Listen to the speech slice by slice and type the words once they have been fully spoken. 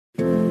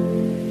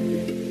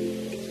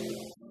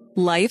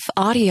Life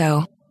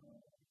Audio.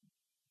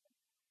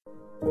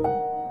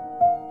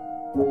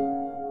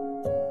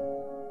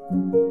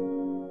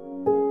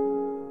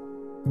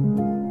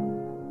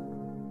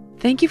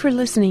 Thank you for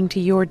listening to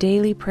Your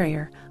Daily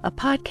Prayer, a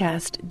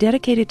podcast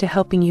dedicated to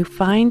helping you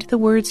find the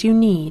words you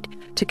need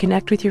to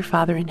connect with your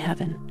Father in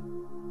heaven.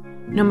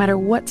 No matter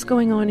what's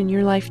going on in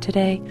your life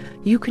today,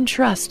 you can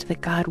trust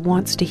that God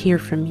wants to hear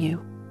from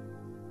you.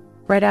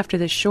 Right after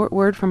this short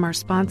word from our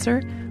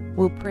sponsor,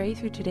 we'll pray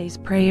through today's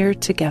prayer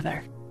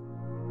together.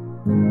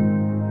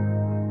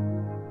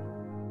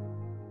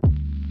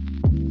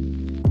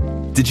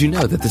 Did you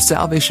know that the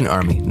Salvation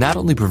Army not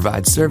only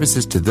provides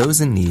services to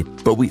those in need,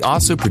 but we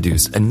also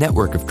produce a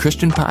network of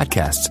Christian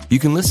podcasts you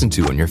can listen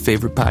to on your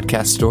favorite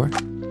podcast store?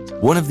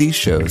 One of these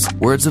shows,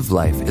 Words of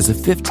Life, is a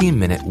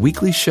 15-minute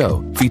weekly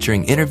show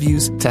featuring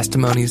interviews,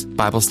 testimonies,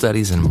 Bible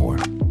studies, and more.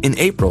 In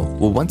April,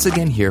 we'll once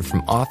again hear from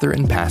author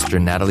and pastor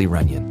Natalie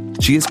Runyon.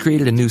 She has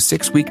created a new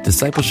 6-week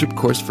discipleship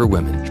course for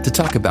women to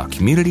talk about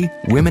community,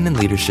 women in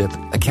leadership,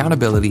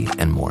 accountability,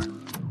 and more.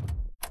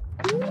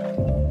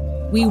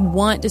 We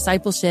want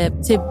discipleship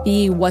to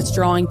be what's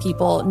drawing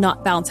people,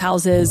 not bounce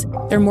houses.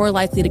 They're more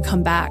likely to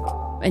come back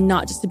and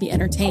not just to be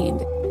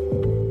entertained.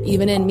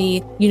 Even in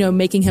me,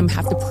 making him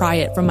have to pry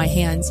it from my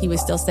hands, he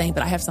was still saying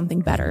that I have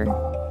something better.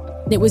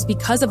 And it was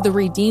because of the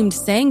redeemed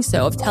saying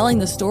so, of telling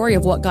the story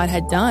of what God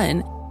had done.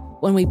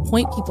 When we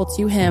point people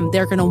to him,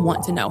 they're going to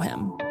want to know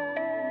him.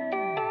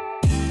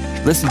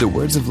 Listen to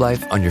Words of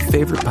Life on your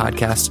favorite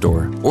podcast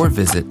store or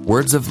visit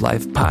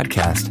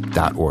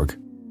wordsoflifepodcast.org.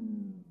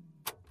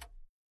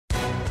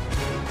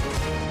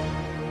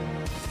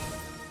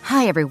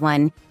 Hi,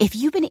 everyone. If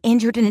you've been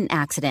injured in an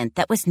accident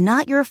that was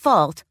not your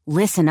fault,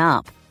 listen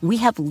up. We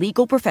have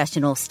legal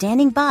professionals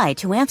standing by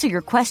to answer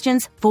your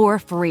questions for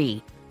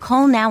free.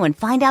 Call now and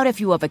find out if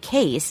you have a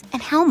case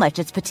and how much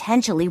it's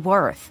potentially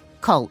worth.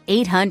 Call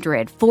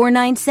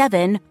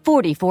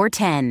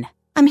 800-497-4410.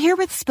 I'm here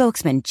with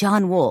spokesman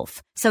John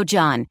Wolf. So,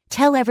 John,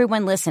 tell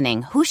everyone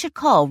listening who should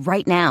call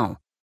right now.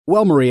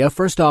 Well, Maria,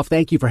 first off,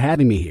 thank you for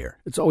having me here.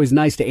 It's always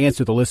nice to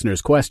answer the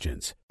listeners'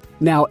 questions.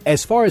 Now,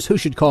 as far as who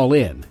should call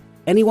in,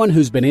 anyone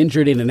who's been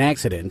injured in an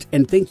accident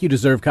and think you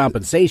deserve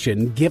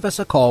compensation, give us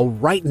a call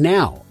right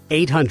now.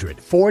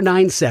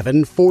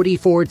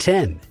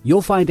 800-497-4410.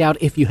 You'll find out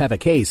if you have a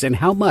case and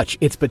how much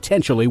it's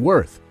potentially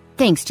worth.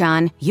 Thanks,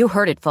 John. You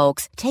heard it,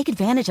 folks. Take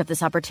advantage of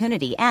this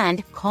opportunity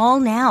and call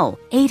now.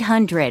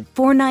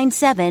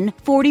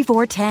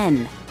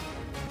 800-497-4410.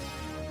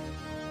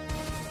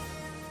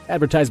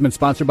 Advertisement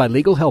sponsored by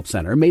Legal Help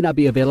Center. May not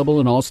be available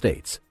in all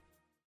states.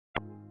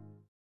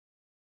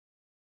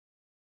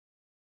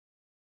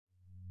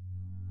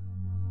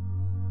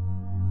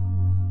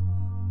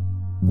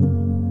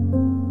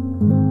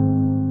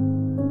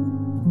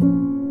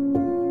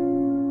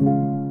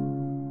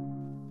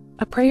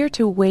 A Prayer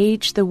to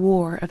Wage the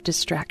War of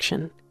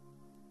Distraction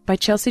by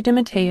Chelsea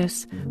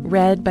DeMatteis,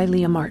 read by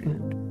Leah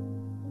Martin.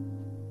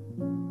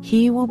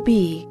 He will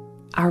be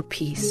our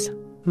peace.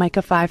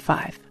 Micah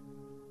 5:5.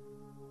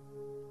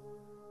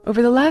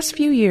 Over the last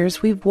few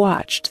years, we've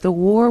watched the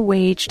war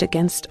waged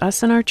against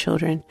us and our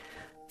children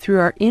through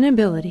our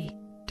inability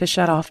to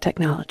shut off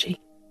technology.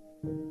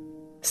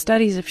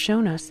 Studies have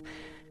shown us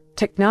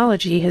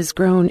technology has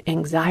grown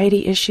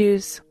anxiety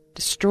issues,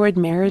 destroyed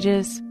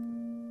marriages,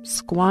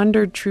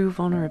 squandered true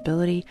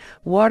vulnerability,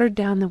 watered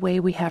down the way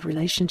we have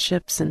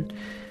relationships, and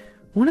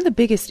one of the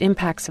biggest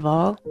impacts of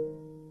all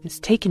is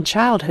taken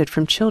childhood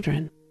from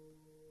children.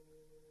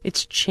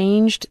 It's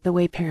changed the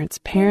way parents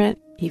parent,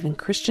 even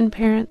Christian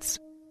parents.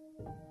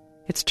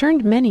 It's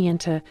turned many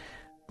into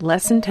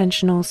less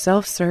intentional,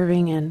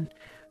 self-serving, and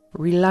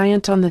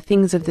reliant on the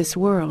things of this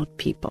world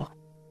people,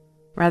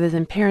 rather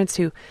than parents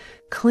who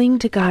cling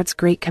to God's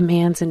great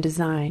commands and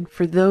design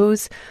for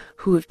those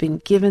who have been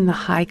given the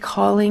high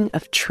calling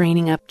of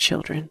training up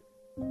children.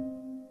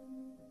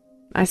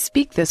 I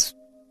speak this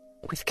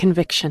with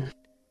conviction.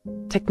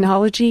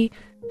 Technology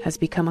has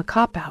become a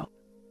cop-out,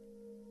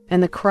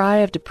 and the cry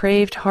of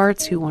depraved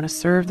hearts who want to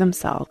serve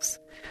themselves.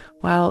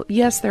 While,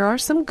 yes, there are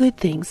some good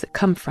things that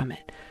come from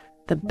it,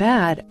 the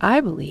bad,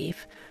 I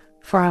believe,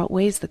 far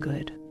outweighs the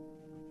good.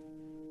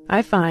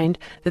 I find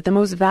that the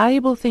most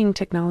valuable thing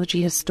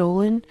technology has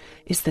stolen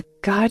is the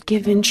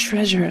God-given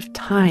treasure of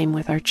time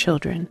with our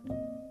children.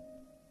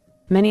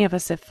 Many of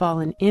us have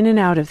fallen in and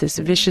out of this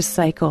vicious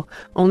cycle,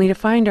 only to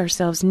find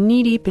ourselves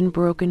knee-deep in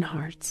broken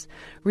hearts,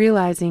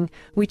 realizing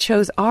we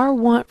chose our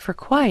want for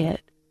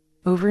quiet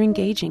over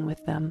engaging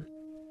with them.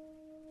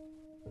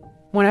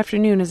 One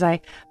afternoon, as I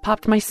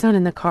popped my son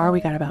in the car,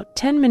 we got about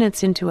 10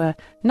 minutes into a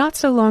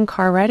not-so-long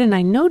car ride, and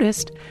I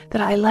noticed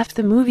that I left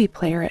the movie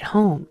player at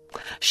home.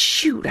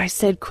 Shoot, I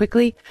said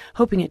quickly,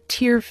 hoping a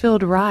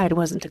tear-filled ride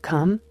wasn't to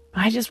come.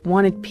 I just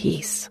wanted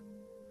peace.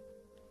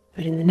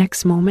 But in the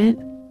next moment,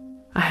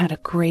 I had a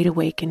great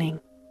awakening.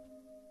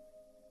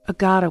 A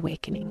God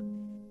awakening.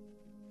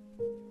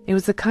 It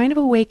was the kind of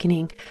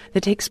awakening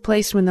that takes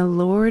place when the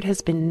Lord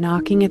has been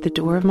knocking at the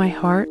door of my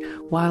heart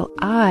while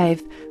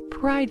I've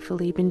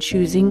pridefully been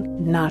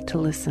choosing not to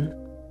listen.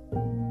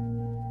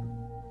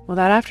 Well,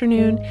 that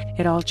afternoon,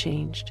 it all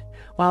changed.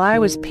 While I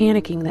was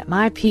panicking that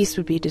my peace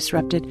would be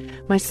disrupted,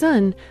 my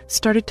son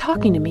started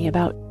talking to me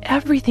about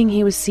everything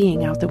he was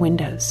seeing out the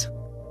windows.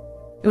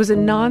 It was a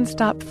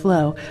nonstop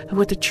flow of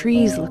what the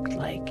trees looked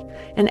like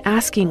and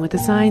asking what the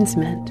signs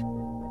meant.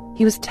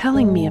 He was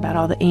telling me about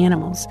all the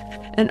animals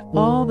and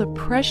all the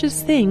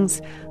precious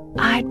things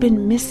I'd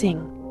been missing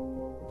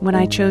when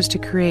I chose to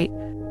create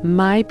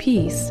my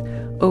peace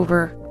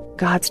over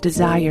God's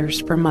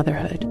desires for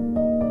motherhood.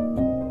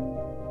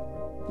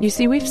 You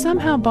see, we've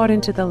somehow bought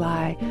into the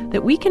lie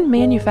that we can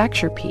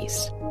manufacture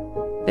peace,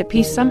 that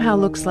peace somehow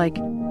looks like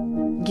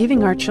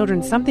giving our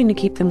children something to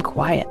keep them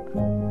quiet.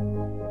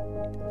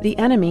 The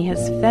enemy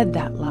has fed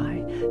that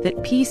lie,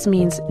 that peace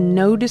means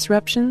no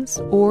disruptions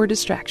or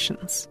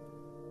distractions,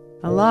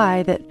 a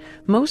lie that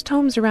most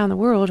homes around the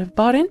world have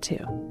bought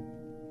into.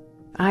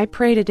 I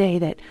pray today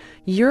that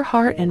your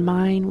heart and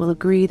mine will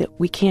agree that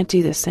we can't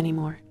do this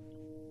anymore.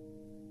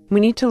 We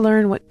need to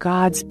learn what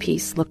God's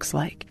peace looks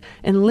like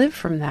and live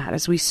from that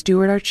as we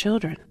steward our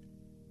children.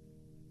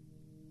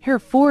 Here are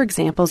 4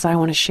 examples I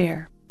want to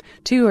share.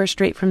 2 are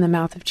straight from the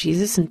mouth of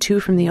Jesus and 2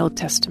 from the Old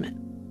Testament.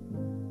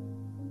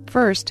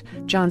 First,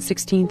 John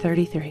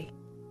 16:33.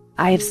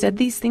 I have said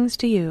these things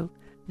to you,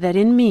 that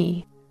in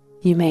me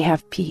you may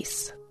have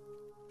peace.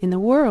 In the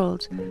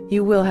world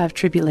you will have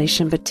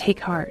tribulation, but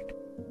take heart.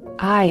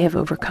 I have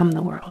overcome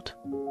the world.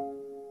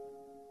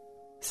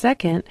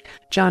 Second,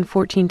 John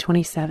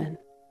 14:27.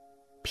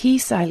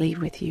 Peace I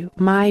leave with you,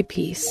 my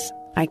peace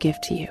I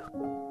give to you.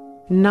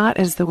 Not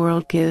as the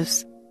world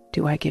gives,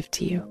 do I give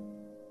to you.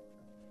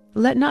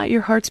 Let not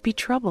your hearts be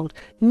troubled,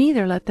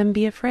 neither let them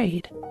be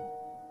afraid.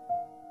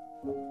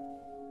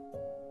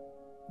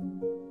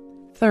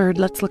 Third,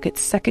 let's look at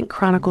 2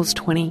 Chronicles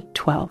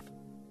 20:12.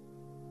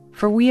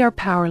 For we are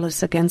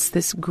powerless against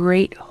this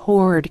great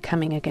horde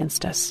coming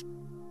against us.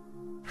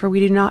 For we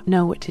do not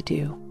know what to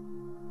do,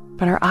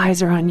 but our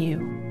eyes are on you.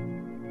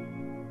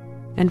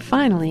 And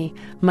finally,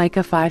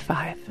 Micah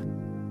 5:5.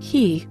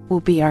 He will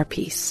be our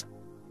peace.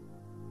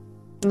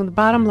 And the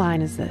bottom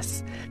line is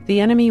this. The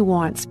enemy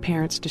wants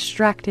parents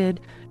distracted,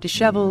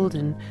 disheveled,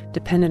 and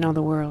dependent on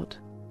the world.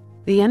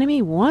 The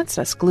enemy wants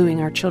us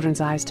gluing our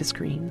children's eyes to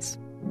screens.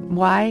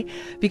 Why?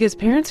 Because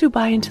parents who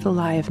buy into the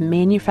lie of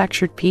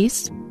manufactured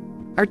peace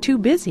are too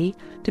busy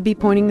to be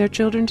pointing their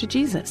children to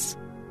Jesus.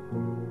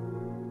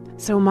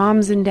 So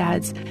moms and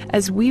dads,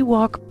 as we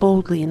walk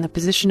boldly in the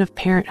position of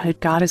parenthood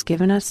God has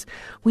given us,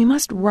 we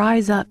must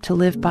rise up to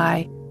live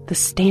by the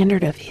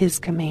standard of His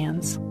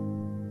commands.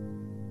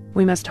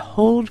 We must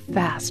hold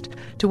fast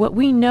to what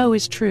we know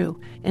is true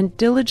and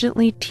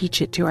diligently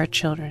teach it to our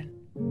children.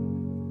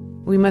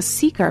 We must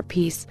seek our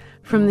peace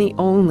from the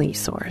only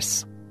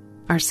source,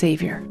 our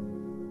Savior.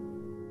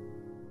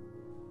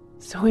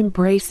 So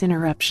embrace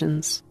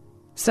interruptions,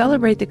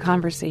 celebrate the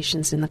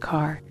conversations in the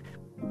car,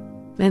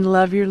 and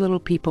love your little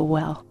people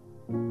well.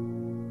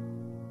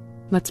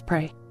 Let's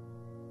pray.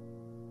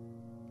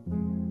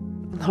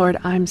 Lord,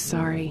 I'm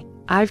sorry.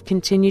 I've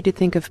continued to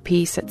think of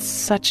peace at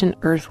such an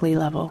earthly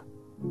level.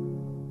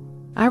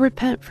 I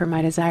repent for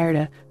my desire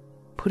to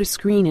put a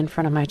screen in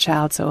front of my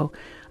child so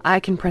I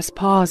can press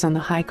pause on the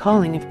high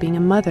calling of being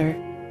a mother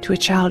to a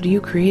child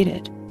you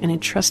created and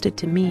entrusted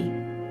to me.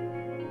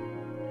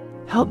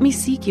 Help me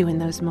seek you in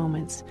those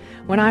moments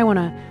when I want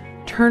to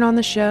turn on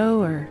the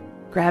show or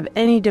grab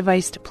any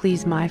device to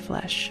please my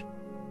flesh.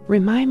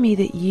 Remind me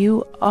that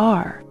you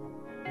are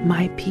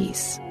my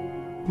peace,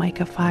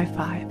 Micah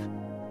 5:5,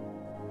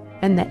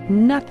 and that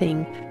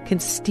nothing can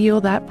steal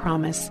that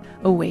promise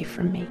away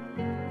from me.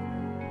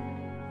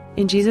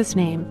 In Jesus'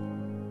 name,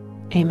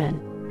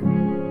 amen.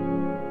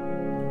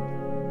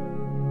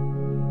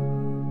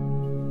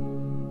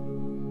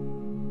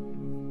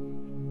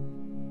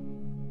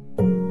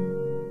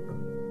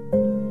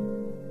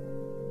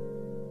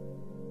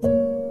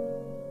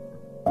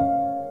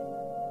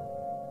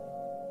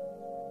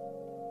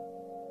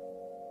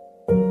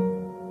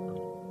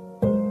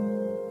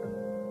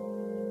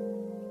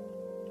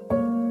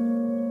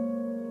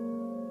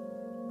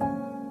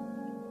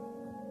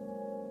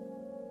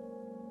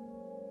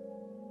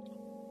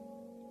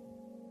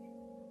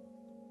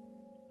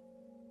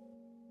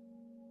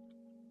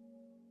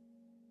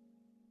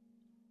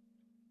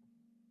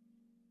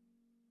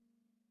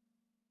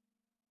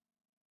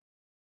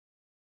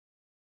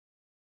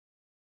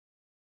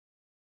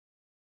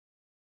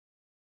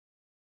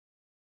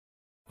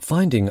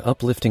 Finding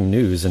uplifting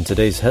news in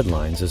today's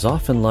headlines is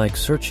often like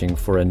searching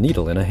for a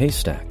needle in a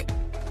haystack.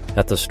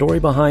 At the Story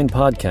Behind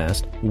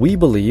podcast, we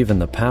believe in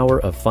the power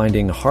of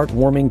finding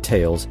heartwarming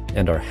tales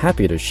and are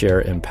happy to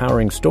share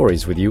empowering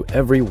stories with you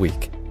every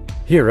week.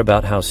 Hear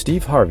about how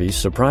Steve Harvey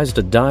surprised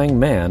a dying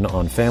man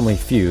on Family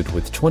Feud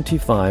with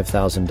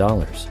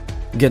 $25,000.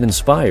 Get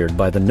inspired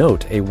by the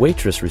note a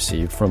waitress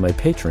received from a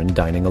patron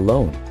dining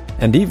alone.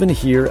 And even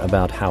hear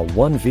about how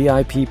one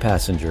VIP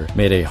passenger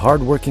made a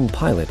hardworking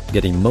pilot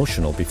get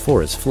emotional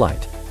before his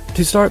flight.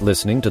 To start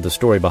listening to the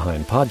Story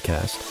Behind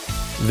podcast,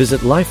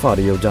 visit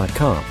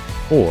lifeaudio.com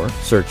or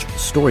search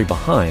Story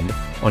Behind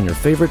on your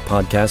favorite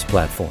podcast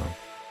platform.